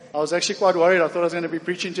I was actually quite worried. I thought I was going to be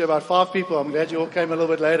preaching to about 5 people. I'm glad you all came a little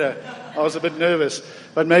bit later. I was a bit nervous.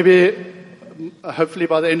 But maybe, hopefully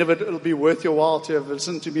by the end of it, it'll be worth your while to have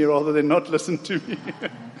listened to me rather than not listened to me.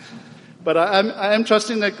 But I am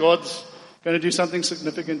trusting that God's going to do something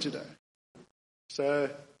significant today. So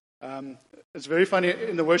it's very funny.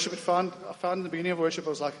 In the worship, I found in the beginning of worship, I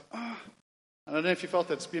was like, I don't know if you felt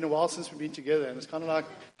that. It's been a while since we've been together. And it's kind of like,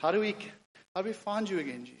 how do we find you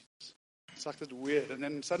again, Jesus? It's like this weird. And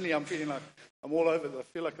then suddenly I'm feeling like I'm all over. I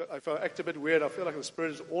feel like if I act a bit weird, I feel like the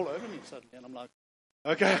Spirit is all over me suddenly. And I'm like,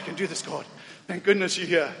 okay, I can do this, God. Thank goodness you're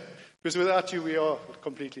here. Because without you, we are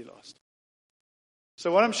completely lost.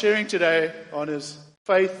 So what I'm sharing today on is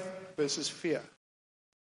faith versus fear.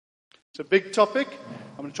 It's a big topic.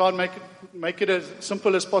 I'm going to try and make it as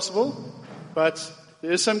simple as possible. But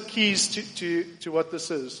there are some keys to what this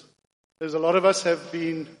is. There's a lot of us have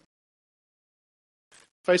been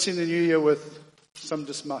facing the new year with some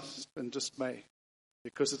disgust and dismay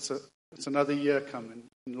because it's another year coming.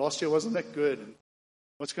 And last year wasn't that good. And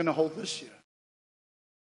what's going to hold this year?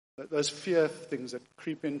 Those fear things that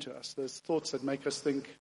creep into us, those thoughts that make us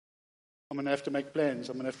think, I'm going to have to make plans,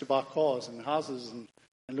 I'm going to have to buy cars and houses and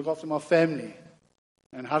look after my family.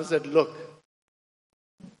 And how does that look?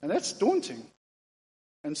 And that's daunting.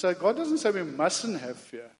 And so God doesn't say we mustn't have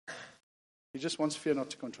fear. He just wants fear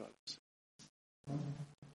not to control us.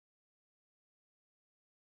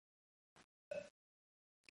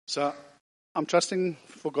 So I'm trusting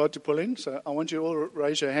for God to pull in. So I want you all to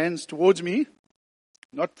raise your hands towards me.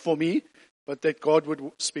 Not for me, but that God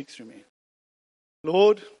would speak through me.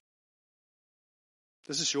 Lord,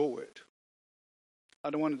 this is your word. I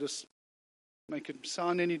don't want to just make it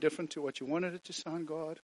sound any different to what you wanted it to sound,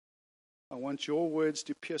 God. I want your words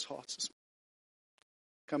to pierce hearts.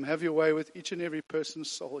 Come have your way with each and every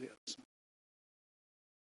person's soul here.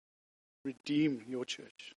 Redeem your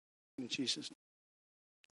church in Jesus' name.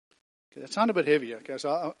 Okay, that sounded a bit heavy. Okay,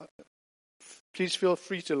 so please feel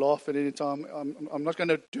free to laugh at any time. I'm not going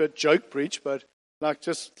to do a joke preach, but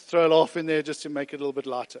just throw a laugh in there just to make it a little bit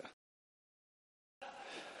lighter.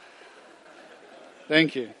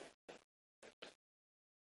 Thank you.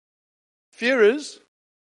 Fear is,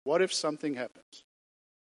 what if something happens?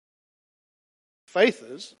 Faith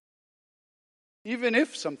is, even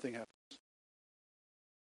if something happens.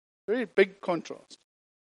 Very big contrast.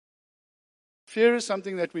 Fear is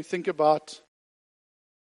something that we think about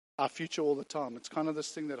our future all the time. It's kind of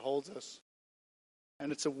this thing that holds us.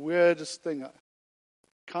 And it's the weirdest thing. It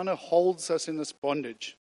kind of holds us in this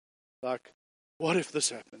bondage. Like, what if this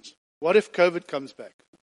happens? What if COVID comes back?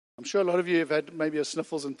 I'm sure a lot of you have had maybe a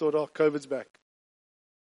sniffles and thought, oh, COVID's back.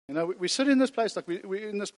 You know, we sit in this place, like we're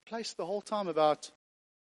in this place the whole time about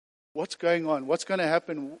what's going on, what's going to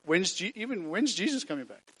happen, when's Jesus coming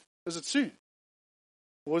back? Is it soon?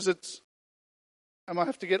 Or is it, am I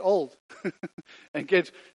have to get old and get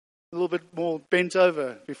a little bit more bent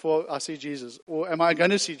over before I see Jesus? Or am I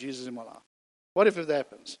going to see Jesus in my life? What if that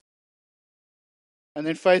happens? And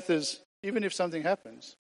then faith is, even if something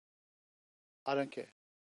happens, I don't care.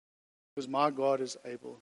 Because my God is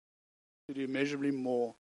able to do immeasurably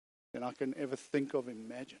more than I can ever think of,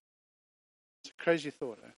 imagine. It's a crazy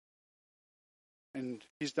thought, eh? And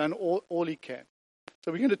he's done all he can.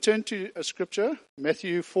 So we're going to turn to a scripture,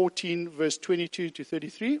 Matthew 14, verse 22 to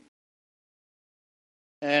 33.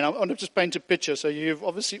 And I want to just paint a picture. So you've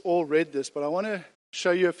obviously all read this, but I want to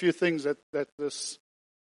show you a few things that this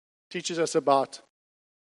teaches us about.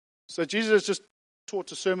 So Jesus just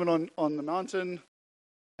taught a sermon on the mountain,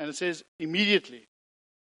 and it says, immediately,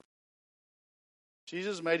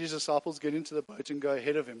 Jesus made his disciples get into the boat and go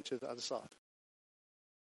ahead of him to the other side.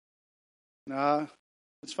 Now,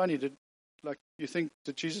 it's funny, you think,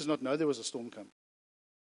 did Jesus not know there was a storm coming?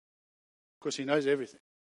 Because he knows everything.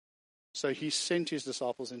 So he sent his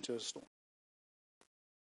disciples into a storm.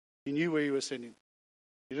 He knew where he was sending them.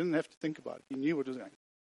 He didn't have to think about it. He knew what was going on.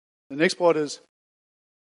 The next part is,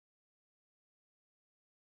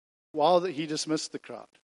 while he dismissed the crowd.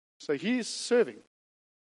 So he's serving.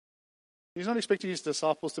 He's not expecting his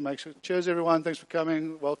disciples to make sure, cheers everyone, thanks for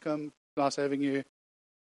coming, welcome, nice having you,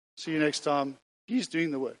 see you next time. He's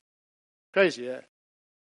doing the work. Crazy, yeah?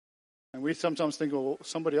 And we sometimes think, well,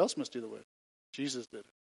 somebody else must do the work. Jesus did it.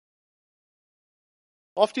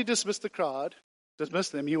 After he dismissed the crowd,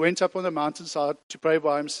 dismissed them, he went up on the mountainside to pray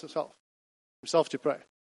by himself to pray.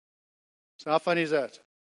 So how funny is that?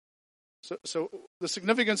 So the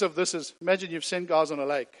significance of this is, imagine you've sent guys on a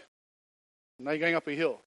lake. And now you're going up a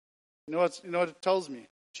hill. You know what it tells me?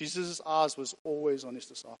 Jesus' eyes was always on his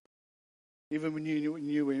disciples. Even when you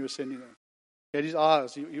knew when you were sending them. He had his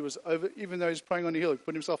eyes. He was over, even though he was praying on a hill, he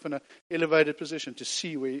put himself in an elevated position to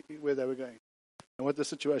see where they were going and what the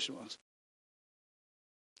situation was.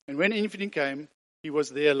 And when evening came, he was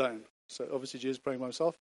there alone. So obviously Jesus praying by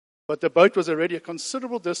himself. But the boat was already a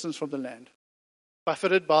considerable distance from the land,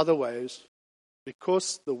 buffeted by the waves,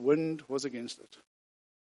 because the wind was against it.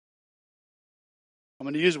 I'm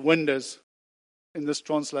going to use wind as, in this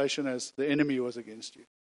translation, as the enemy was against you.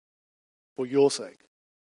 For your sake.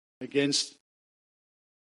 Against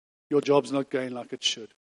your job's not going like it should.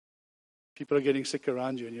 People are getting sick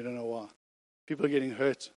around you and you don't know why. People are getting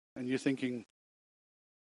hurt and you're thinking,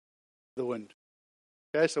 the wind.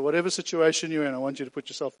 Okay, so whatever situation you're in, I want you to put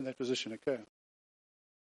yourself in that position, okay?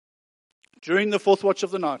 During the fourth watch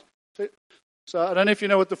of the night. So I don't know if you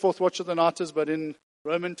know what the fourth watch of the night is, but in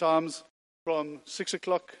Roman times, from 6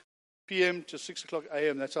 o'clock p.m. to 6 o'clock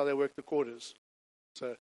a.m., that's how they work the quarters.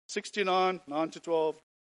 So 6 to 9, 9 to 12,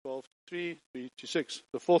 12 to 3, 3 to 6.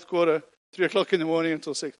 The fourth quarter, 3 o'clock in the morning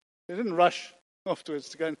until 6. They didn't rush afterwards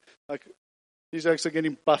to go, like, these oaks are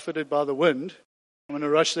getting buffeted by the wind. I'm going to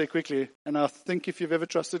rush there quickly. And I think if you've ever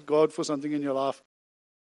trusted God for something in your life,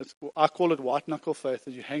 I call it white knuckle faith.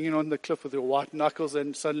 That you're hanging on the cliff with your white knuckles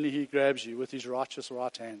and suddenly he grabs you with his righteous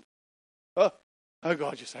right hand. Oh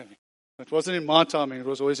God, you saved me. It wasn't in my timing. It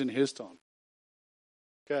was always in his time.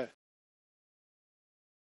 Okay.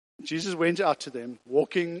 Jesus went out to them,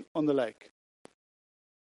 walking on the lake.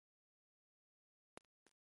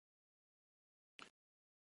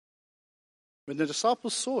 When the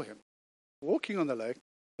disciples saw him walking on the lake,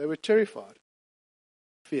 they were terrified.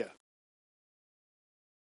 Fear.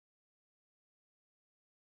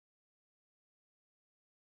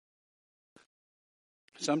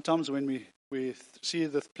 Sometimes when we see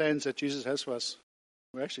the plans that Jesus has for us,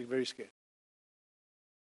 we're actually very scared.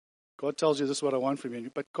 God tells you, this is what I want from you.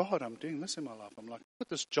 But God, I'm doing this in my life. I'm like, I've got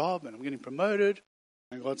this job and I'm getting promoted.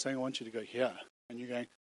 And God's saying, I want you to go here. And you're going,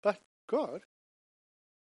 but God,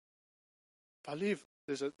 I believe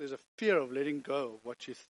there's a fear of letting go of what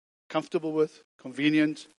you're comfortable with,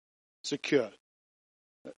 convenient, secure.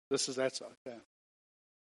 This is that side. Yeah.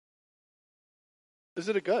 Is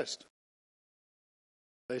it a ghost?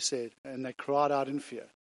 They said, and they cried out in fear.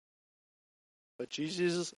 But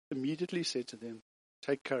Jesus immediately said to them,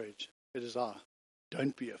 take courage. It is I.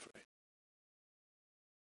 Don't be afraid.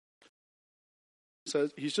 So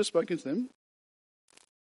he's just spoken to them.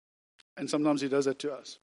 And sometimes he does that to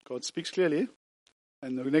us. God speaks clearly.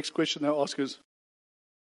 And the next question they'll ask is,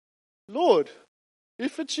 Lord,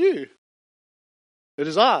 if it's you, it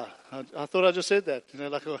is I. I thought I just said that. You know,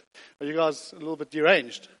 like, are you guys a little bit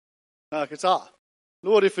deranged? No, like, it's I.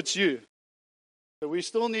 Lord, if it's you. So we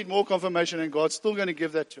still need more confirmation, and God's still going to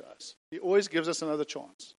give that to us. He always gives us another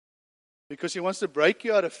chance. Because he wants to break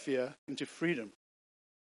you out of fear into freedom.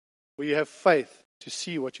 Where you have faith to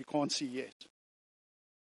see what you can't see yet.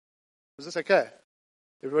 Is this okay?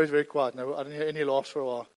 Everybody's very quiet. No, I didn't hear any laughs for a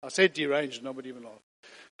while. I said deranged, nobody even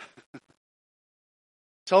laughed.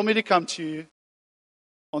 Tell me to come to you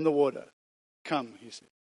on the water. Come, he said.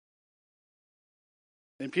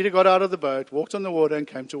 Then Peter got out of the boat, walked on the water, and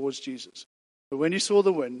came towards Jesus. But when he saw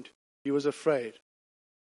the wind, he was afraid.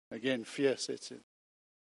 Again, fear sets in.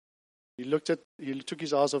 He took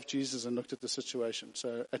his eyes off Jesus and looked at the situation.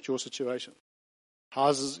 So, at your situation.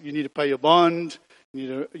 Houses, you need to pay your bond.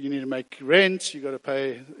 You need to make rent. You got to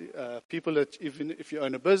pay people that, even if you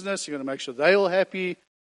own a business, you got to make sure they're all happy.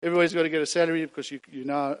 Everybody's got to get a salary because you're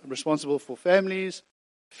now responsible for families.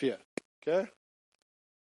 Fear. Okay.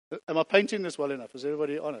 Am I painting this well enough? Is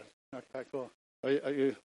everybody on it? Okay, cool. Are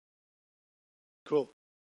you? Cool.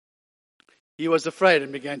 He was afraid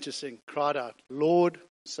and began to sing, cried out, Lord,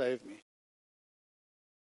 save me.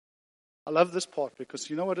 I love this part because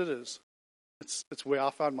you know what it is? It's where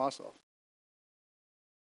I found myself.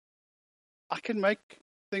 I can make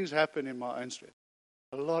things happen in my own strength.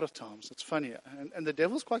 A lot of times. It's funny. And the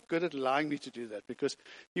devil's quite good at allowing me to do that because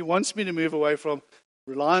he wants me to move away from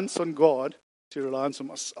reliance on God to reliance on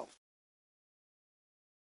myself.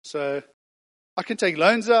 So I can take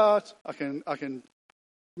loans out. I can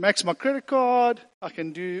max my credit card. I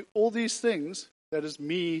can do all these things. That is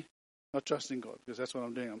me not trusting God because that's what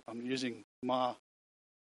I'm doing. I'm using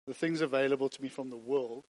the things available to me from the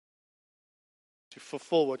world to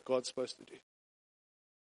fulfill what God's supposed to do.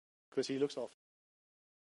 Because he looks after me.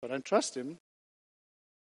 If I don't trust him,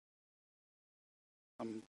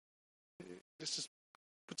 let's just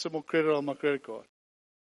put some more credit on my credit card.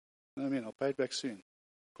 You know what I mean? I'll pay it back soon.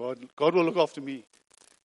 God will look after me.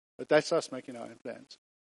 But that's us making our own plans.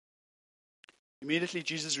 Immediately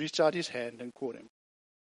Jesus reached out his hand and caught him.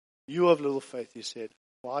 You of little faith, he said,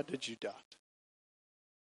 why did you doubt?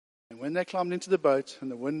 And when they climbed into the boat and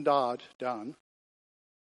the wind died down,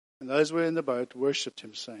 and those who were in the boat worshipped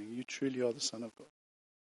him, saying, "You truly are the Son of God."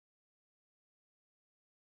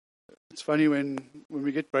 It's funny when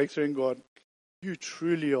we get breakthrough in God, you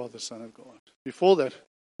truly are the Son of God. Before that,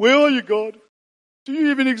 where are you, God? Do you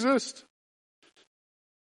even exist?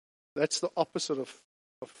 That's the opposite of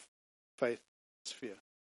faith. It's fear.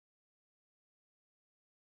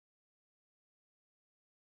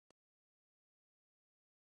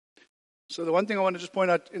 So the one thing I want to just point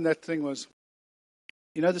out in that thing was,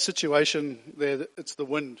 the situation there, it's the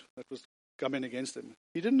wind that was coming against him.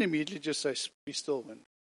 He didn't immediately just say, "Be still, wind."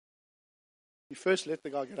 He first let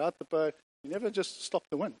the guy get out the boat. He never just stopped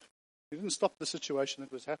the wind. He didn't stop the situation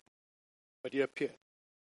that was happening. But he appeared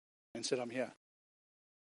and said, "I'm here."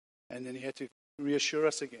 And then he had to reassure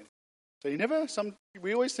us again. So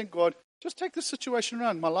we always think, God, just take the situation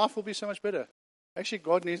around. My life will be so much better. Actually,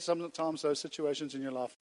 God needs sometimes those situations in your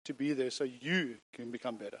life to be there so you can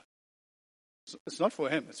become better. It's not for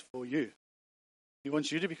him, it's for you. He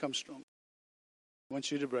wants you to become strong. He wants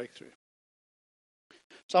you to break through.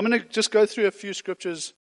 So I'm going to just go through a few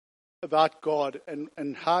scriptures about God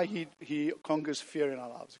and how he conquers fear in our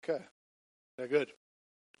lives. Okay, they're good.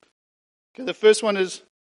 Okay, the first one is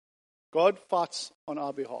God fights on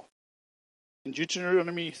our behalf. In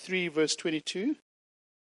Deuteronomy 3 verse 22,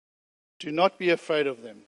 "Do not be afraid of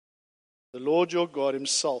them. The Lord your God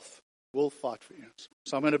himself will fight for you."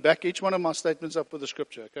 So I'm going to back each one of my statements up with the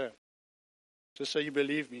scripture, okay? Just so you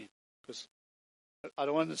believe me. Because I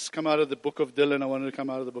don't want this to come out of the book of Dylan, I want it to come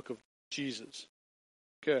out of the book of Jesus.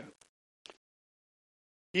 Okay.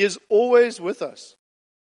 He is always with us.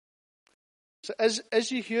 So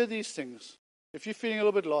as you hear these things, if you're feeling a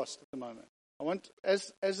little bit lost at the moment, I want,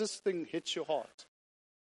 as this thing hits your heart,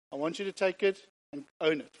 I want you to take it and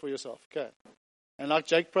own it for yourself, okay? And like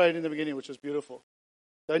Jake prayed in the beginning, which was beautiful,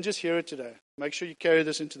 don't just hear it today. Make sure you carry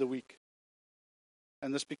this into the week.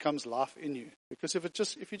 And this becomes life in you. Because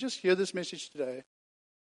if you just hear this message today,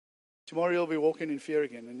 tomorrow you'll be walking in fear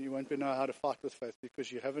again and you won't know how to fight with faith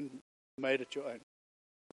because you haven't made it your own.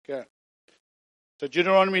 Okay. So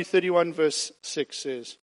Deuteronomy 31 verse 6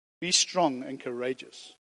 says, "Be strong and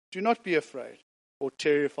courageous. Do not be afraid or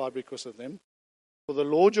terrified because of them. For the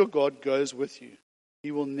Lord your God goes with you.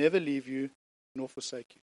 He will never leave you nor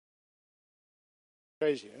forsake you."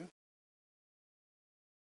 Crazy, eh?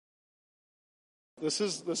 This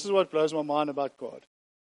is what blows my mind about God.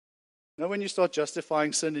 When you start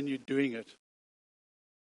justifying sin and you're doing it,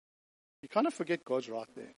 you kind of forget God's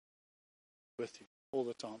right there with you all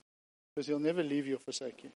the time. Because he'll never leave you or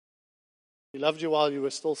forsake you. He loved you while you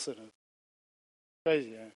were still sinners.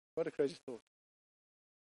 Crazy, eh? What a crazy thought.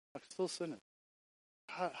 Like, still sinners.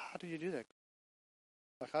 How do you do that?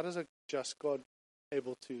 Like, how does a just God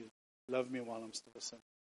able to love me while I'm still a sinner?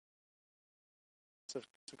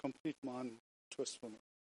 It's a complete mind twist for me.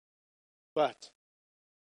 But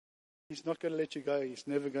he's not going to let you go. He's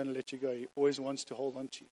never going to let you go. He always wants to hold on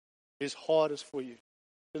to you. His heart is for you.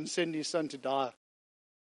 He didn't send his son to die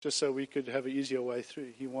just so we could have an easier way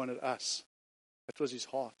through. He wanted us. That was his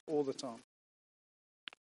heart all the time.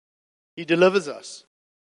 He delivers us.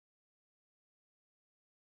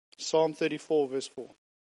 Psalm 34 verse 4.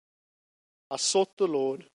 "I sought the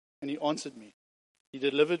Lord and he answered me. He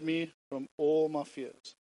delivered me from all my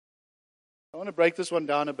fears." I want to break this one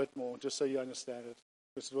down a bit more just so you understand it.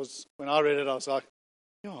 Because it was, when I read it, I was like,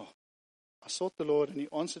 I sought the Lord and he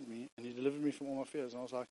answered me and he delivered me from all my fears. And I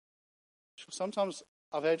was like, sometimes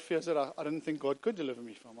I've had fears that I didn't think God could deliver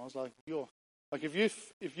me from. I was like, like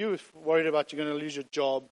if you're worried about you're going to lose your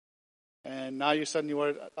job and now you're suddenly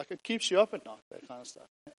worried, like it keeps you up at night, that kind of stuff.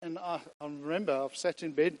 And I remember I've sat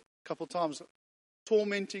in bed a couple of times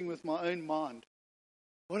tormenting with my own mind.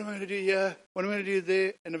 What am I going to do here? What am I going to do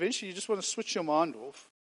there? And eventually you just want to switch your mind off.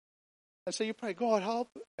 And so you pray, "God, help."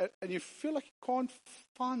 And you feel like you can't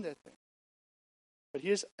find that thing. But he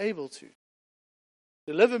is able to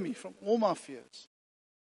deliver me from all my fears.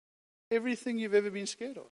 Everything you've ever been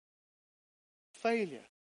scared of. Failure.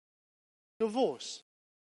 Divorce.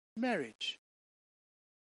 Marriage.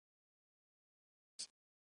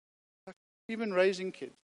 Even raising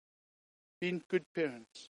kids. Being good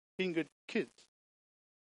parents. Being good kids.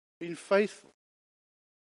 Being faithful.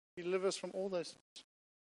 He delivers from all those things.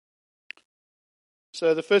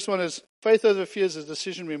 So the first one is, faith over fear is a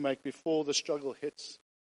decision we make before the struggle hits.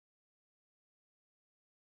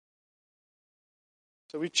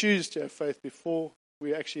 So we choose to have faith before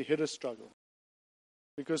we actually hit a struggle.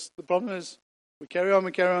 Because the problem is, we carry on,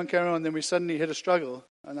 and then we suddenly hit a struggle,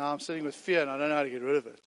 and now I'm sitting with fear, and I don't know how to get rid of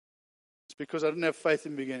it. It's because I didn't have faith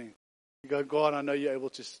in the beginning. You go, "God, I know you're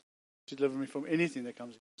able to deliver me from anything that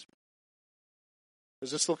comes against me."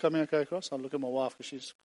 Is this still coming okay across? I'll look at my wife because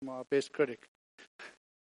she's my best critic.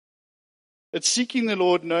 It's seeking the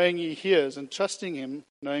Lord knowing He hears and trusting Him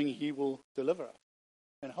knowing He will deliver us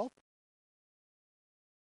and help.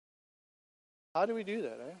 How do we do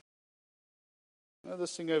that,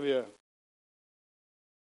 This thing over here.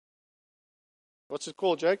 What's it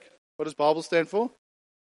called, Jake? What does Bible stand for?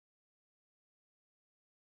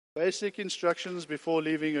 Basic instructions before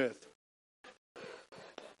leaving earth.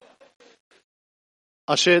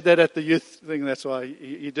 I shared that at the youth thing, that's why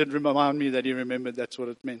he did remind me that he remembered that's what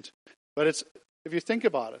it meant. But if you think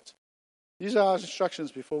about it, these are our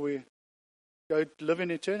instructions before we go live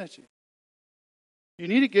in eternity. You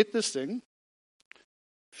need to get this thing.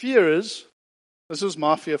 This was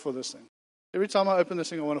my fear for this thing. Every time I open this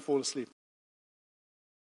thing, I want to fall asleep.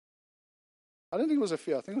 I don't think it was a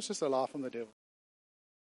fear. I think it was just a lie from the devil.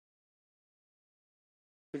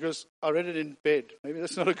 Because I read it in bed. Maybe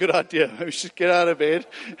that's not a good idea. Maybe we should get out of bed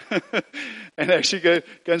and actually go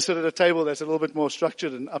and sit at a table that's a little bit more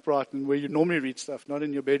structured and upright and where you normally read stuff, not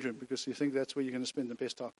in your bedroom, because you think that's where you're going to spend the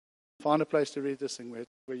best time. Find a place to read this thing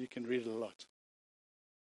where you can read it a lot.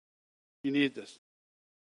 You need this.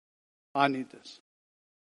 I need this.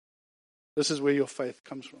 This is where your faith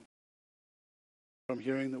comes from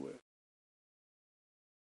hearing the word.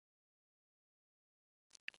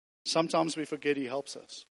 Sometimes we forget He helps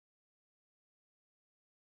us.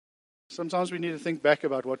 Sometimes we need to think back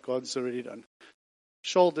about what God's already done.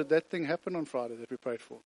 Shoal, did that thing happen on Friday that we prayed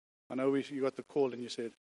for? I know you got the call and you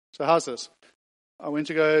said, so how's this? I went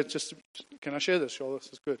to go can I share this, Shoal? This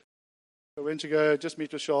is good. I went to go just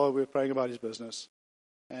meet with Shoal. We were praying about his business.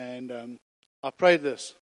 And I prayed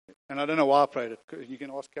this. And I don't know why I prayed it. You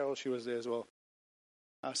can ask Carol, she was there as well.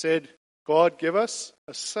 I said, God, give us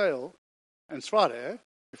a sale. And it's Friday,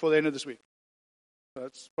 before the end of this week. So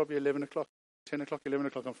it's probably 11 o'clock, 10 o'clock, 11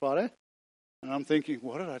 o'clock on Friday. And I'm thinking,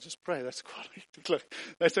 what did I just pray? That's quite hectic. Like,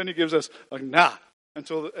 that only gives us,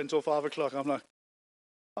 until 5 o'clock. I'm like,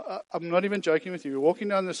 I'm not even joking with you. We're walking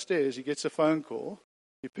down the stairs. He gets a phone call.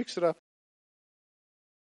 He picks it up.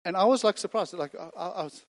 And I was like surprised. Like, I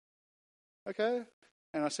was, okay.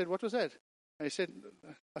 And I said, what was that? And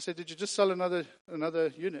I said, did you just sell another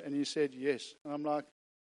unit? And he said, yes. And I'm like,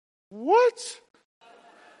 what?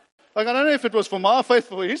 Like, I don't know if it was for my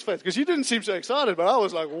faith or his faith, because he didn't seem so excited, but I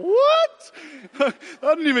was like, what?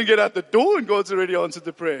 I didn't even get out the door and God's already answered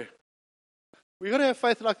the prayer. We got to have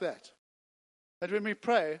faith like that. That when we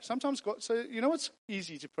pray, sometimes God, so you know what's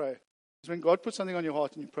easy to pray? Is when God puts something on your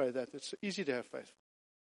heart and you pray that. It's easy to have faith.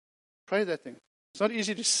 Pray that thing. It's not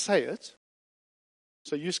easy to say it.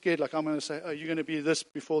 So you're scared, like I'm going to say, oh, you're going to be this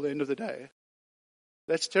before the end of the day.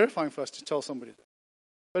 That's terrifying for us to tell somebody that.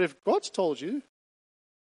 But if God's told you,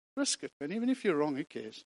 risk it. And even if you're wrong, who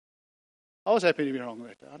cares? I was happy to be wrong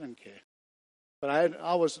that day. I didn't care. But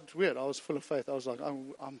it's weird. I was full of faith. I was like,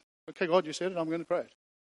 I'm okay, God, you said it. I'm going to pray it.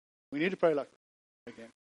 We need to pray like that again.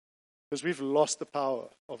 Because we've lost the power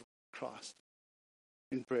of Christ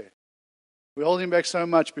in prayer. We hold Him back so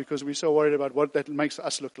much because we're so worried about what that makes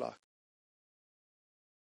us look like.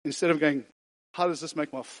 Instead of going, how does this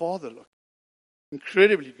make my Father look?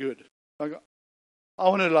 Incredibly good. Like, I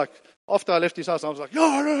wanted to, like, after I left his house, I was like,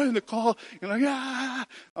 yeah, in the car. And like, yeah.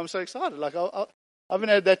 I'm so excited. Like, I haven't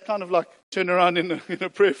had that kind of, like, turn around in a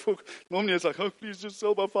prayer book. Normally it's like, oh, please just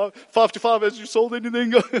sell by 5 to 5 as you sold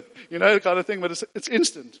anything. You know, kind of thing. But it's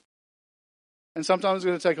instant. And sometimes it's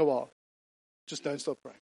going to take a while. Just don't stop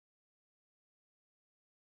praying.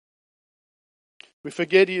 We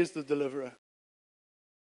forget He is the deliverer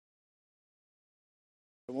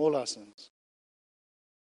from all our sins.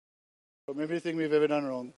 From everything we've ever done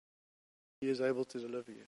wrong, He is able to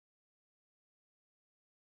deliver you.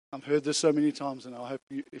 I've heard this so many times, and I hope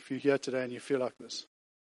if you're here today and you feel like this,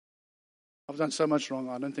 I've done so much wrong,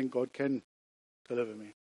 I don't think God can deliver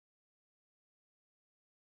me.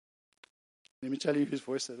 Let me tell you whose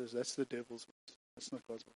voice that is. That's the devil's voice. That's not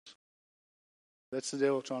God's voice. That's the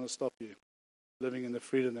devil trying to stop you living in the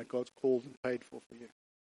freedom that God's called and paid for you.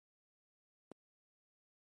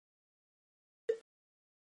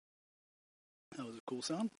 That was a cool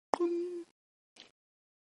sound.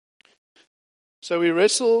 So we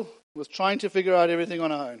wrestle with trying to figure out everything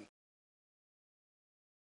on our own.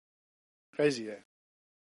 Crazy, eh?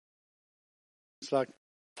 It's like,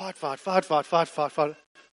 fight.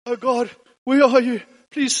 Oh God, where are you?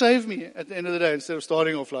 Please save me. At the end of the day, instead of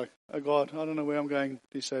starting off like, oh God, I don't know where I'm going.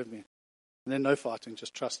 Please save me. And then no fighting,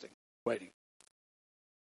 just trusting, waiting,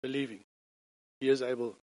 believing. He is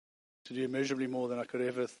able to do immeasurably more than I could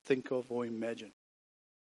ever think of or imagine.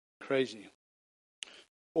 Crazy.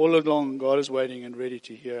 All along, God is waiting and ready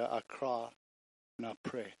to hear our cry and our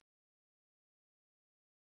prayer.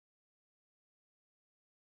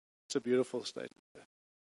 It's a beautiful statement.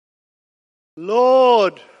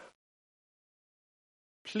 Lord,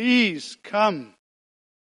 please come.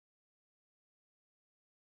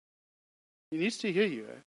 He needs to hear you.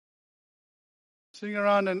 Sitting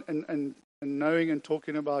around and knowing and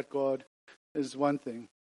talking about God is one thing.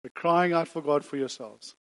 But crying out for God for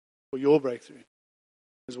yourselves, for your breakthrough,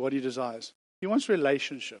 is what He desires. He wants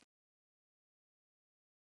relationship.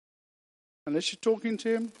 Unless you're talking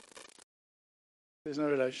to Him, there's no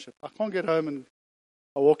relationship. I can't get home and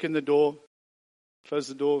I walk in the door, close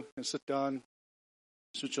the door, and sit down,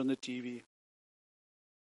 switch on the TV.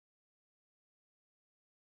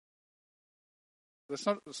 That's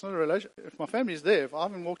not a relationship. If my family's there, if I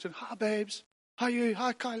haven't walked in, hi babes, how are you?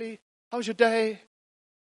 Hi Kylie, how was your day?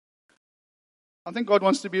 I think God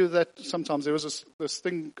wants to be with that sometimes. There was this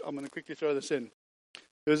thing, I'm going to quickly throw this in.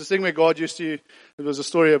 There was this thing where God used to, there was a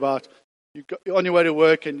story about, you're on your way to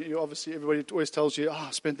work and you obviously, everybody always tells you,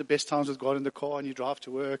 I spent the best times with God in the car, and you drive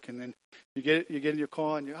to work, and then you get in your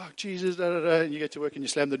car and you, Jesus, da, da, da, and you get to work and you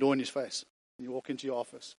slam the door in His face and you walk into your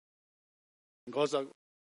office. And God's like,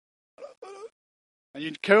 and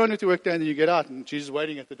you carry on with your work day and then you get out and Jesus is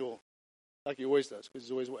waiting at the door, like He always does, because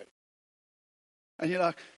He's always waiting. And you're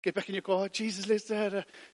like, get back in your car, Jesus, let's da, da.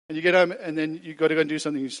 And you get home and then you got to go and do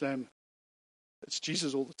something, you slam. It's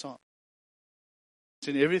Jesus all the time. It's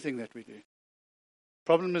in everything that we do.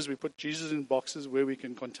 Problem is we put Jesus in boxes where we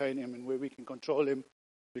can contain Him and where we can control Him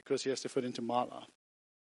because He has to fit into my life.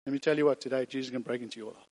 Let me tell you what, today Jesus can break into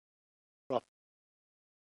your life. Right.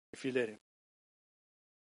 If you let Him.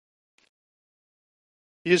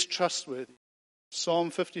 He is trustworthy. Psalm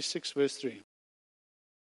 56 verse 3.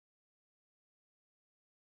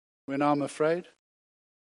 When I'm afraid,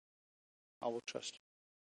 I will trust you.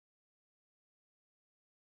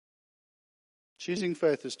 Choosing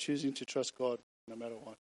faith is choosing to trust God no matter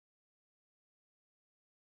what.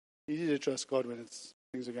 Easy to trust God when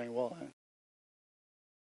things are going well.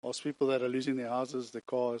 Ask people that are losing their houses, their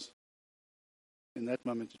cars, in that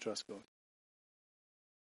moment to trust God.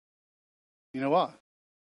 You know why?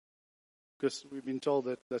 Because we've been told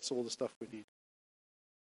that that's all the stuff we need.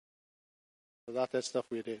 Without that stuff,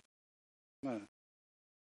 we're dead. No.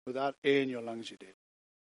 Without air in your lungs, you're dead.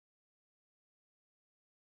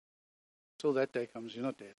 Until that day comes, you're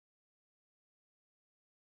not dead.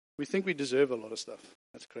 We think we deserve a lot of stuff.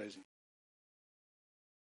 That's crazy.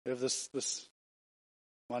 We have this,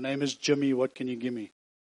 my name is Jimmy, what can you give me?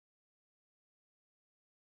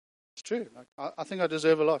 It's true. I think I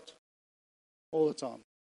deserve a lot. All the time.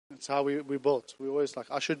 That's how we built. We're always like,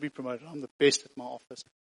 I should be promoted. I'm the best at my office.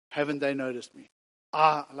 Haven't they noticed me?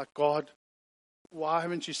 Like God, why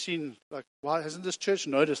haven't you seen, like, why hasn't this church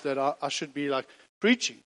noticed that I should be like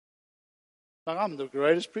preaching? Like I'm the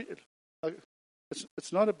greatest preacher. Like,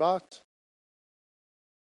 it's not about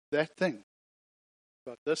that thing. It's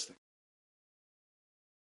about this thing.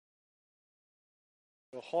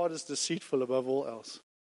 Your heart is deceitful above all else.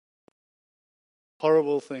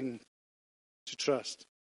 Horrible thing to trust.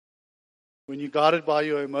 When you're guided by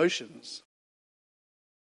your emotions,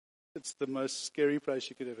 it's the most scary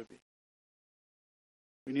place you could ever be.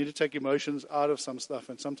 We need to take emotions out of some stuff,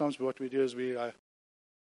 and sometimes what we do is we go,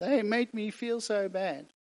 they made me feel so bad.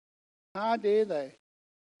 How dare they?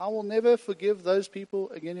 I will never forgive those people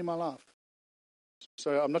again in my life.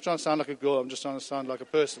 So I'm not trying to sound like a girl, I'm just trying to sound like a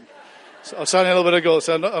person. So I'm sounding a little bit of a girl,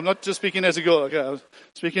 so I'm not just speaking as a girl, okay? I'm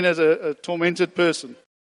speaking as a tormented person.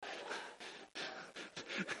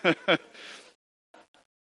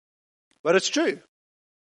 But it's true.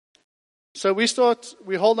 So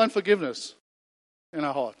we hold unforgiveness in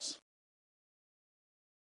our hearts.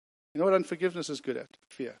 You know what unforgiveness is good at?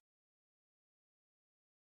 Fear.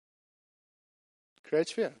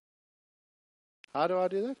 Creates fear. How do I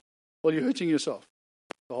do that? Well, you're hurting yourself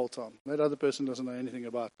the whole time. That other person doesn't know anything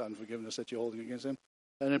about the unforgiveness that you're holding against them,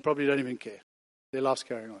 and they probably don't even care. Their life's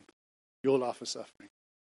carrying on. Your life is suffering.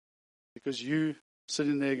 Because you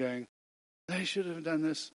sitting there going, they should have done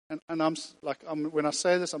this. And when I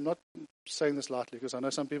say this, I'm not saying this lightly, because I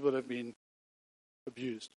know some people have been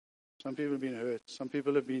abused. Some people have been hurt. Some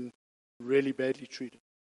people have been really badly treated.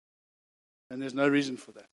 And there's no reason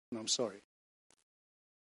for that. And I'm sorry.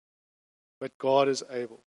 But God is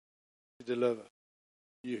able to deliver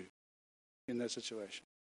you in that situation.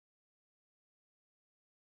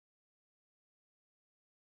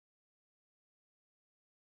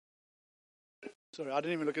 Sorry, I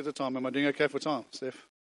didn't even look at the time. Am I doing okay for time, Steph?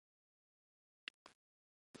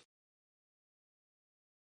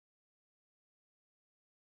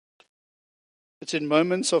 It's in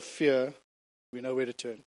moments of fear we know where to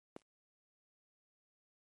turn.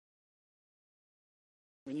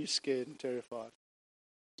 When you're scared and terrified,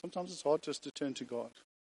 Sometimes it's hard just to turn to God.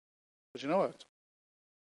 But you know what?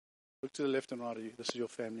 Look to the left and right of you. This is your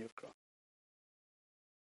family of Christ.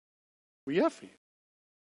 We're here for you.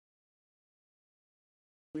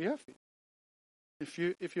 We're here for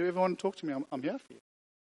you. If you ever want to talk to me, I'm here for you.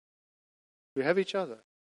 We have each other.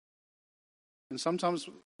 And sometimes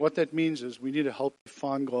what that means is we need to help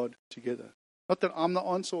find God together. Not that I'm the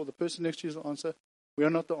answer or the person next to you is the answer. We are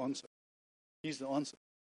not the answer. He's the answer.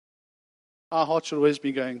 Our heart should always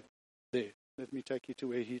be going, there, let me take you to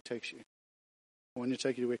where He takes you. I want to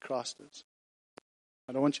take you to where Christ is.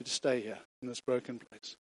 I don't want you to stay here in this broken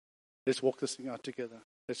place. Let's walk this thing out together.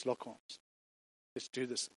 Let's lock arms. Let's do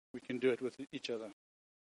this. We can do it with each other.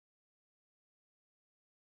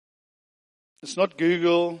 It's not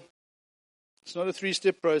Google. It's not a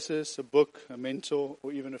 3-step process, a book, a mentor,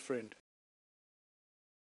 or even a friend.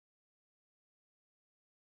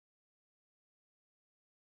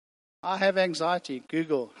 I have anxiety.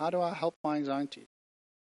 Google, how do I help my anxiety?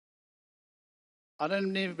 I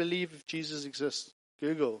don't even believe if Jesus exists.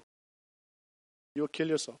 Google, you'll kill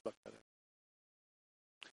yourself like that.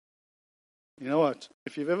 You know what?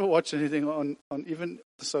 If you've ever watched anything on even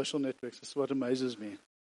the social networks, it's what amazes me.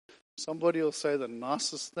 Somebody will say the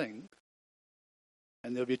nicest thing,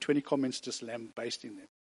 and there'll be 20 comments just lambasting them.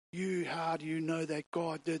 How do you know that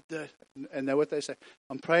God did that? And that's what they say.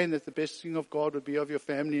 I'm praying that the best thing of God would be of your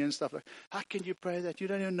family and stuff like. How can you pray that? You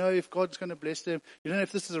don't even know if God's going to bless them. You don't know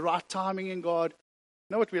if this is the right timing in God.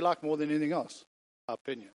 You know what we like more than anything else? Our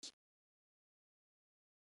opinions.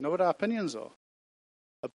 You know what our opinions are?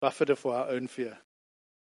 A buffeter for our own fear.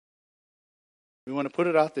 We want to put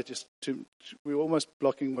it out there we're almost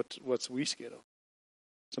blocking what's we scared of.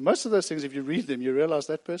 So most of those things, if you read them, you realize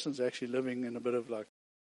that person's actually living in a bit of like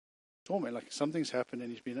torment, like something's happened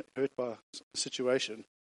and he's been hurt by a situation,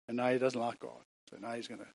 and now he doesn't like God. So now he's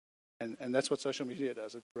going to, and that's what social media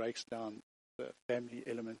does. It breaks down the family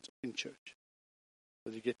element in church.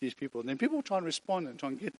 So you get these people, and then people try and respond and try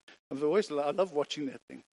and get. I love watching that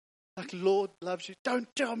thing. Like, Lord loves you. Don't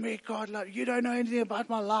tell me God loves you. You don't know anything about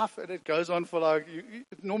my life. And it goes on for like,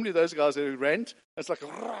 normally those guys who rant, it's like,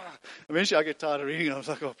 rah. Eventually I get tired of reading it. I was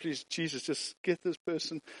like, oh, please, Jesus, just get this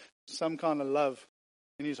person some kind of love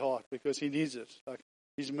in his heart because he needs it. Like,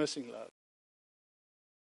 he's missing love.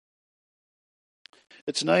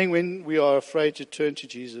 It's knowing when we are afraid to turn to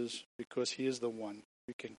Jesus because He is the one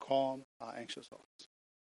who can calm our anxious hearts.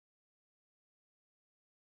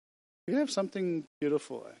 We have something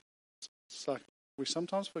beautiful. It's like we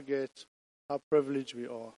sometimes forget how privileged we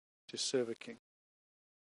are to serve a King.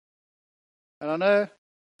 And I know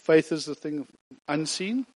faith is the thing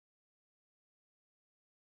unseen,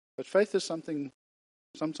 but faith is something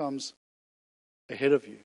sometimes ahead of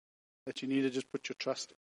you that you need to just put your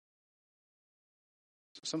trust in.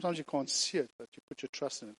 So sometimes you can't see it, but you put your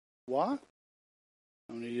trust in it. Why?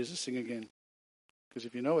 I'm going to use this thing again. Because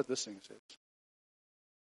if you know what this thing says, it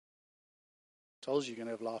tells you you're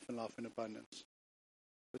going to have life and life in abundance.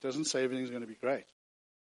 It doesn't say everything's going to be great.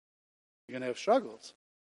 You're going to have struggles.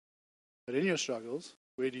 But in your struggles,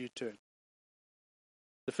 where do you turn?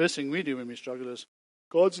 The first thing we do when we struggle is,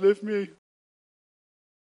 God's left me.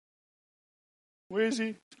 Where is He?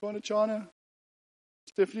 He's gone to China.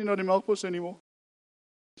 It's definitely not in Melkbosstrand anymore.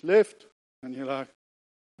 It's left. And you're like,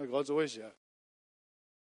 oh, God's always here.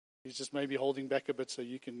 He's just maybe holding back a bit so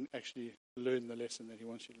you can actually learn the lesson that He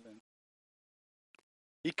wants you to learn.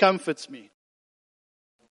 He comforts me.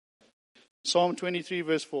 Psalm 23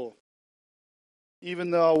 verse 4.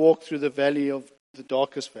 Even though I walk through the valley of the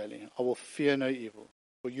darkest valley, I will fear no evil.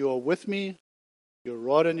 For you are with me, your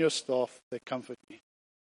rod and your staff, they comfort me.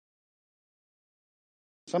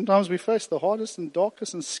 Sometimes we face the hardest and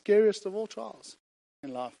darkest and scariest of all trials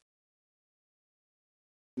in life.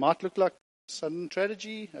 It might look like sudden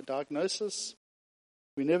tragedy, a diagnosis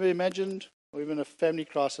we never imagined, or even a family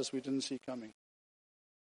crisis we didn't see coming.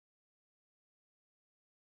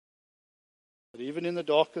 But even in the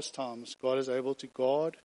darkest times, God is able to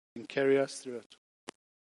guard and carry us through it.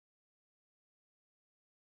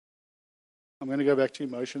 I'm going to go back to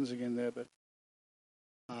emotions again there, but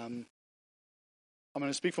I'm going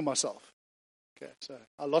to speak for myself. Okay, so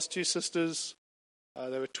I lost 2 sisters.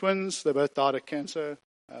 They were twins. They both died of cancer.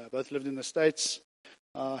 Both lived in the States.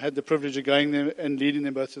 I had the privilege of going there and leading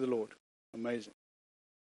them both to the Lord. Amazing.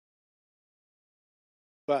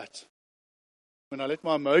 But when I let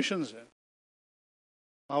my emotions in,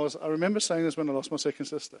 I remember saying this when I lost my second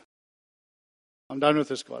sister. I'm done with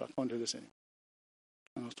this, God. I can't do this anymore.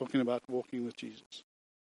 And I was talking about walking with Jesus.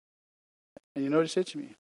 And you know what He said to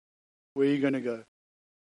me? Where are you going to go?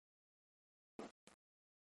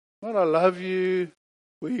 Not I love you.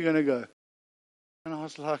 Where are you going to go? And I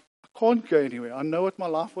was like, I can't go anywhere. I know what my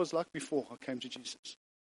life was like before I came to Jesus.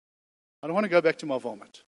 I don't want to go back to my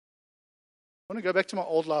vomit. I want to go back to my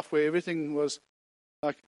old life where everything was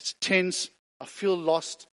like it's tense. I feel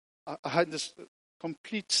lost. I had this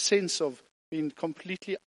complete sense of being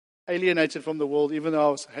completely alienated from the world, even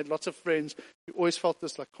though I had lots of friends. You always felt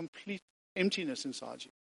this like complete emptiness inside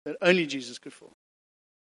you that only Jesus could fill.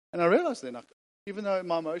 And I realized then, even though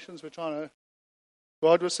my emotions were trying to,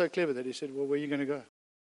 God was so clever that he said, well, where are you going to go?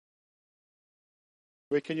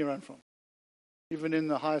 Where can you run from? Even in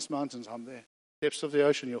the highest mountains, I'm there. Depths of the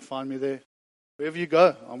ocean, you'll find me there. Wherever you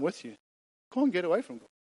go, I'm with you. Can't get away from God.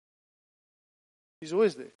 He's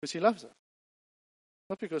always there because he loves us.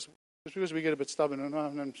 Not because we get a bit stubborn and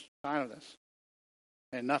I'm tired of this.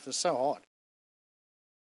 And enough is so hard.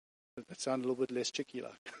 But that sounded a little bit less chicky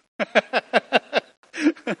like.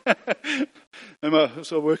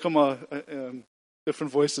 So I work on my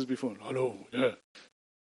different voices before. Hello, yeah.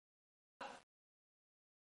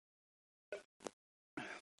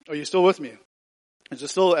 Are you still with me? Is it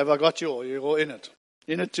still, have I got you all? You're all in it.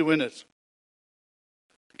 In it to win it.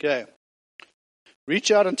 Okay.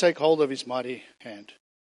 Reach out and take hold of his mighty hand.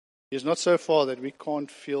 He is not so far that we can't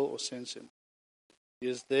feel or sense him. He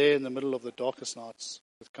is there in the middle of the darkest nights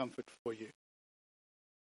with comfort for you.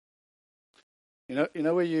 You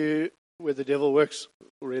know where the devil works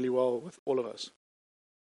really well with all of us?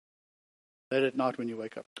 Late at night when you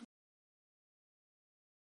wake up.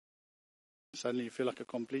 Suddenly you feel like a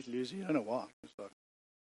complete loser. You don't know why. It's like,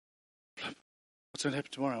 what's going to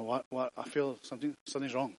happen tomorrow? Why I feel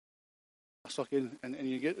something's wrong. I start getting, and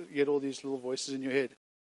you get all these little voices in your head.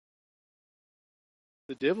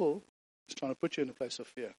 The devil is trying to put you in a place of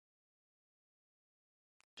fear.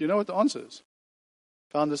 Do you know what the answer is?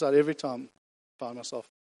 Found this out every time. Found myself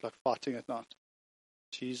like fighting at night.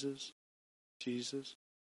 Jesus, Jesus,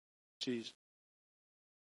 Jesus.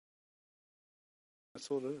 That's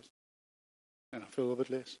all it is. And I feel a little bit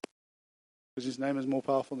less. Because his name is more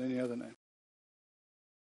powerful than any other name.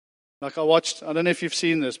 Like I don't know if you've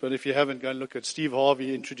seen this, but if you haven't, go and look at Steve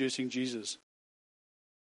Harvey introducing Jesus.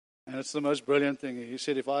 And it's the most brilliant thing. He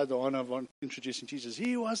said, if I had the honor of introducing Jesus,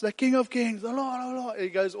 he was the King of Kings, the Lord of Lords. He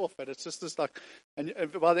goes off it. It's just this like, and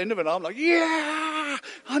by the end of it, I'm like, yeah,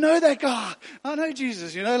 I know that guy. I know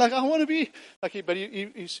Jesus, like I want to be like he, but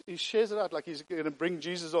he shares it out like he's going to bring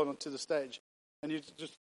Jesus onto the stage. And he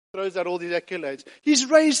just throws out all these accolades. He's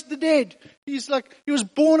raised the dead. He's like, he was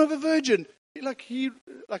born of a virgin. Like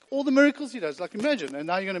all the miracles he does. Like imagine, and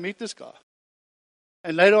now you're going to meet this guy.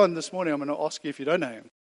 And later on this morning, I'm going to ask you if you don't know him.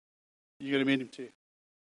 You're going to meet him too,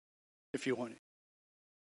 if you want him.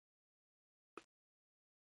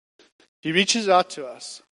 He reaches out to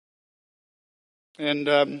us. And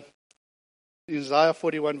in Isaiah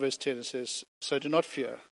 41 verse 10 it says, so do not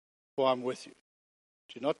fear, for I'm with you.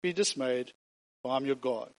 Do not be dismayed, for I'm your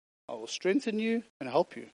God. I will strengthen you and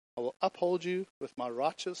help you. I will uphold you with my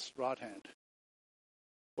righteous right hand.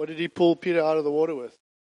 What did he pull Peter out of the water with?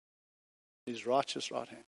 His righteous right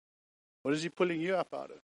hand. What is he pulling you up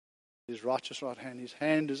out of? His righteous right hand. His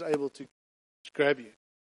hand is able to grab you,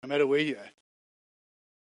 no matter where you're at.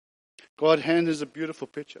 God's hand is a beautiful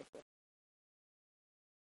picture.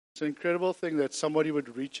 It's an incredible thing that somebody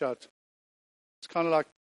would reach out. It's kind of like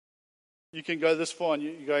you can go this far and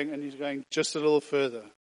he's going just a little further.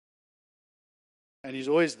 And he's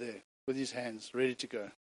always there with his hands ready to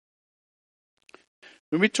go.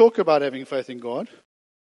 When we talk about having faith in God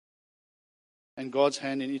and God's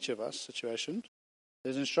hand in each of us situation,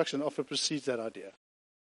 there's instruction often precedes that idea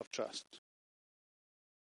of trust.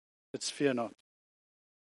 It's fear not,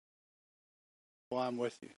 for I am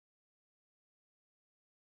with you.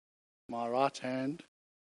 My right hand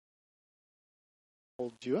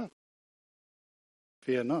holds you up.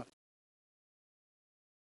 Fear not.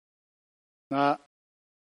 Now,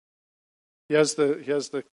 here's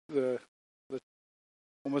the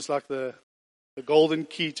almost like the golden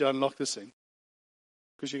key to unlock this thing.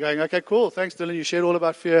 Because you're going, okay, cool, thanks Dylan, you shared all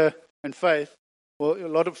about fear and faith. Well, a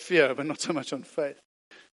lot of fear, but not so much on faith.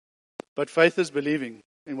 But faith is believing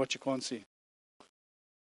in what you can't see.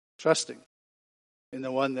 Trusting in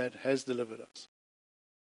the one that has delivered us.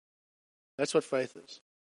 That's what faith is.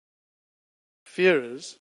 Fear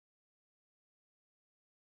is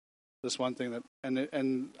this one thing that,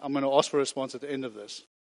 and I'm going to ask for a response at the end of this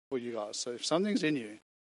for you guys. So if something's in you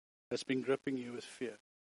that's been gripping you with fear,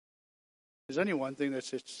 there's only one thing that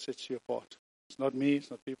sets you apart. It's not me,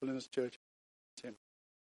 it's not people in this church, it's him.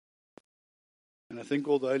 And I thank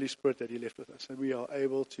all the Holy Spirit that he left with us. And we are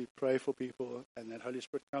able to pray for people, and that Holy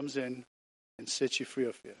Spirit comes in and sets you free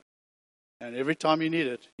of fear. And every time you need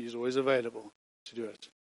it, he's always available to do it.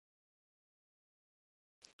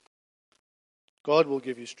 God will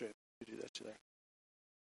give you strength to do that today.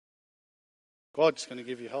 God's going to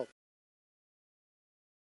give you help.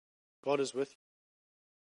 God is with you.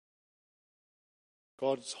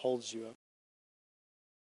 God holds you up.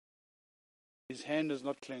 His hand is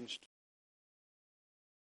not clenched.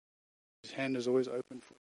 His hand is always open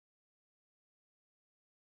for you.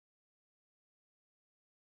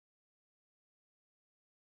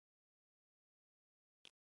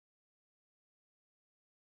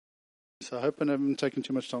 So I hope I haven't taken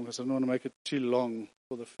too much time because I don't want to make it too long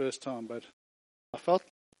for the first time. But I felt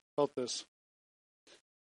this.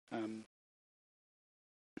 In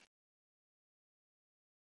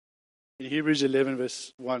Hebrews 11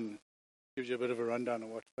 verse 1, gives you a bit of a rundown of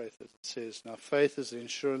what faith is. It says, now faith is the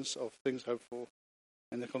insurance of things hoped for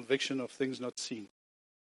and the conviction of things not seen.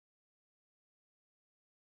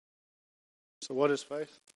 So what is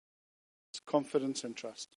faith? It's confidence and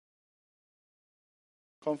trust.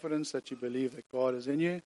 Confidence that you believe that God is in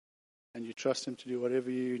you and you trust Him to do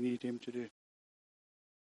whatever you need Him to do.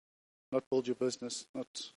 Not build your business, not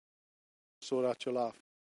sort out your life.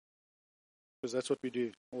 Because that's what we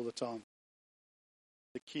do all the time.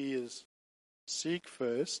 The key is seek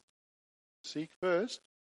first. Seek first.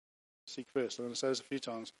 Seek first. I'm going to say this a few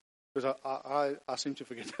times because I seem to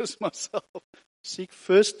forget this myself. Seek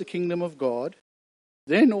first the kingdom of God.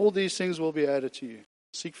 Then all these things will be added to you.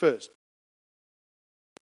 Seek first.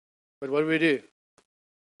 But what do?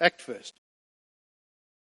 Act first.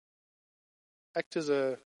 Act is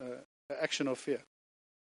an action of fear.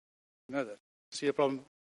 You know that. See a problem,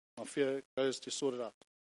 my fear goes to sort it out.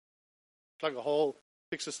 Plug a hole,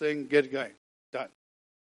 fix this thing, get it going. Done.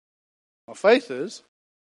 My faith is,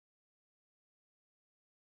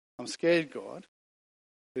 I'm scared, God.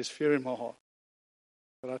 There's fear in my heart.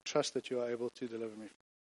 But I trust that you are able to deliver me.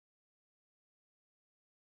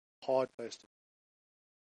 Hard place to be.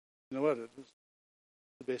 You know what? It is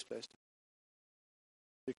the best place to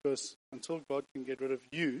be. Because until God can get rid of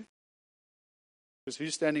you, because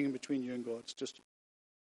who's standing in between you and God? It's just you.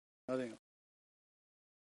 Nothing else.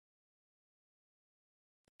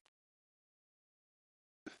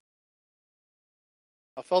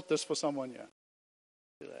 I felt this for someone here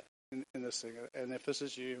today in this thing. And if this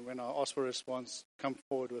is you, when I ask for a response, come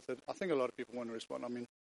forward with it. I think a lot of people want to respond. I mean,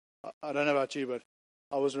 I don't know about you, but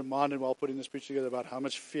I was reminded while putting this speech together about how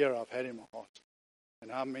much fear I've had in my heart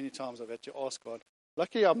and how many times I've had to ask God.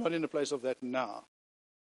 Luckily, I'm not in a place of that now.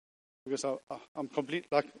 Because I'm complete,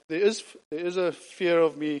 like there is a fear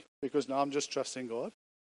of me because now I'm just trusting God.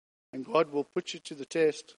 And God will put you to the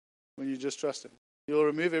test when you just trust Him. He'll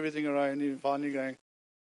remove everything around you and finally going,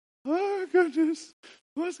 oh goodness,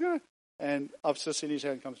 what's going on? And I've just seen His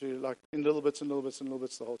hand come through like in little bits and little bits and little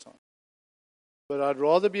bits the whole time. But I'd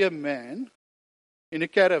rather be a man in a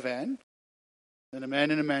caravan than a man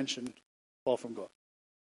in a mansion far from God.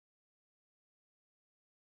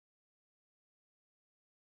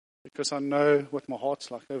 Because I know what my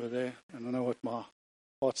heart's like over there, and I know what my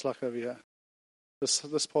heart's like over here.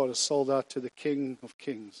 This part is sold out to the King of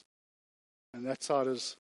Kings. And that side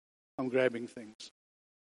is, I'm grabbing things.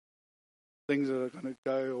 Things that are going to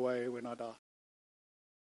go away when I die.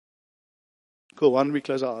 Cool, why don't we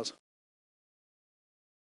close our eyes?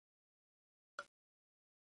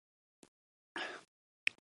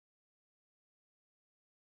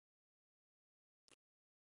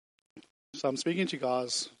 So I'm speaking to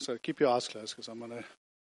guys, so keep your eyes closed because I'm going to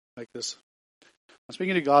make this. I'm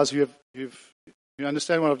speaking to guys who you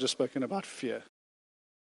understand what I've just spoken about, fear.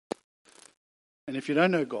 And if you don't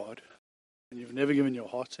know God, and you've never given your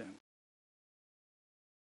heart to Him,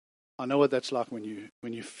 I know what that's like when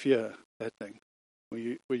you fear that thing.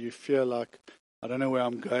 Where you feel like, I don't know where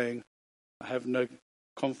I'm going, I have no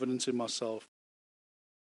confidence in myself,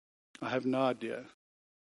 I have no idea.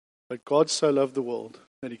 But God so loved the world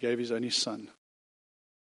that He gave His only Son,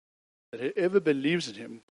 that whoever believes in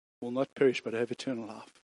Him will not perish but have eternal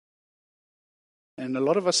life. And a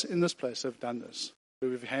lot of us in this place have done this,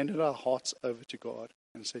 where we've handed our hearts over to God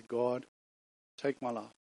and said, God, take my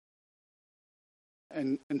life.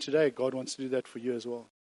 And today, God wants to do that for you as well.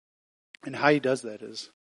 And how He does that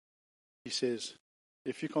is, He says,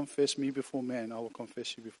 if you confess me before man, I will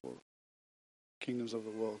confess you before kingdoms of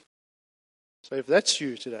the world. So if that's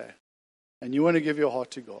you today, and you want to give your heart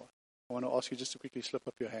to God, I want to ask you just to quickly slip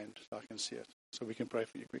up your hand so I can see it, so we can pray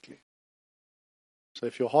for you quickly. So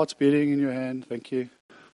if your heart's beating in your hand, thank you.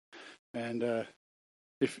 And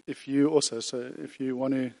if you also, so if you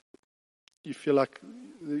want to, you feel like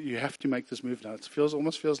you have to make this move now. It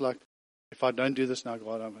almost feels like, if I don't do this now,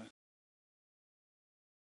 God, I'm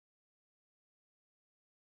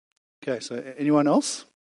Okay, so anyone else?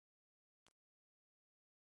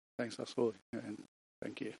 Thanks, I saw you. And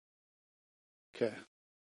thank you. Okay.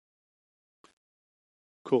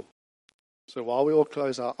 Cool. So while we all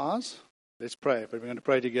close our eyes, let's pray. But we're going to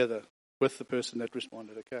pray together with the person that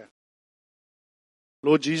responded. Okay.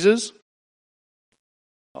 Lord Jesus,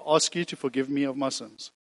 I ask you to forgive me of my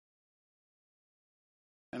sins.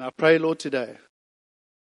 And I pray, Lord, today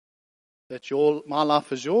that my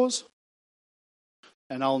life is yours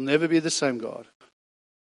and I'll never be the same, God,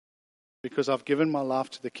 because I've given my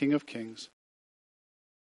life to the King of Kings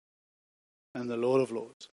and the Lord of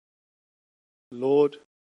Lords. Lord,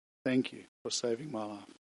 thank you for saving my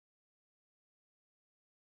life.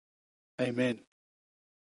 Amen.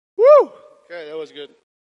 Woo! Okay, that was good.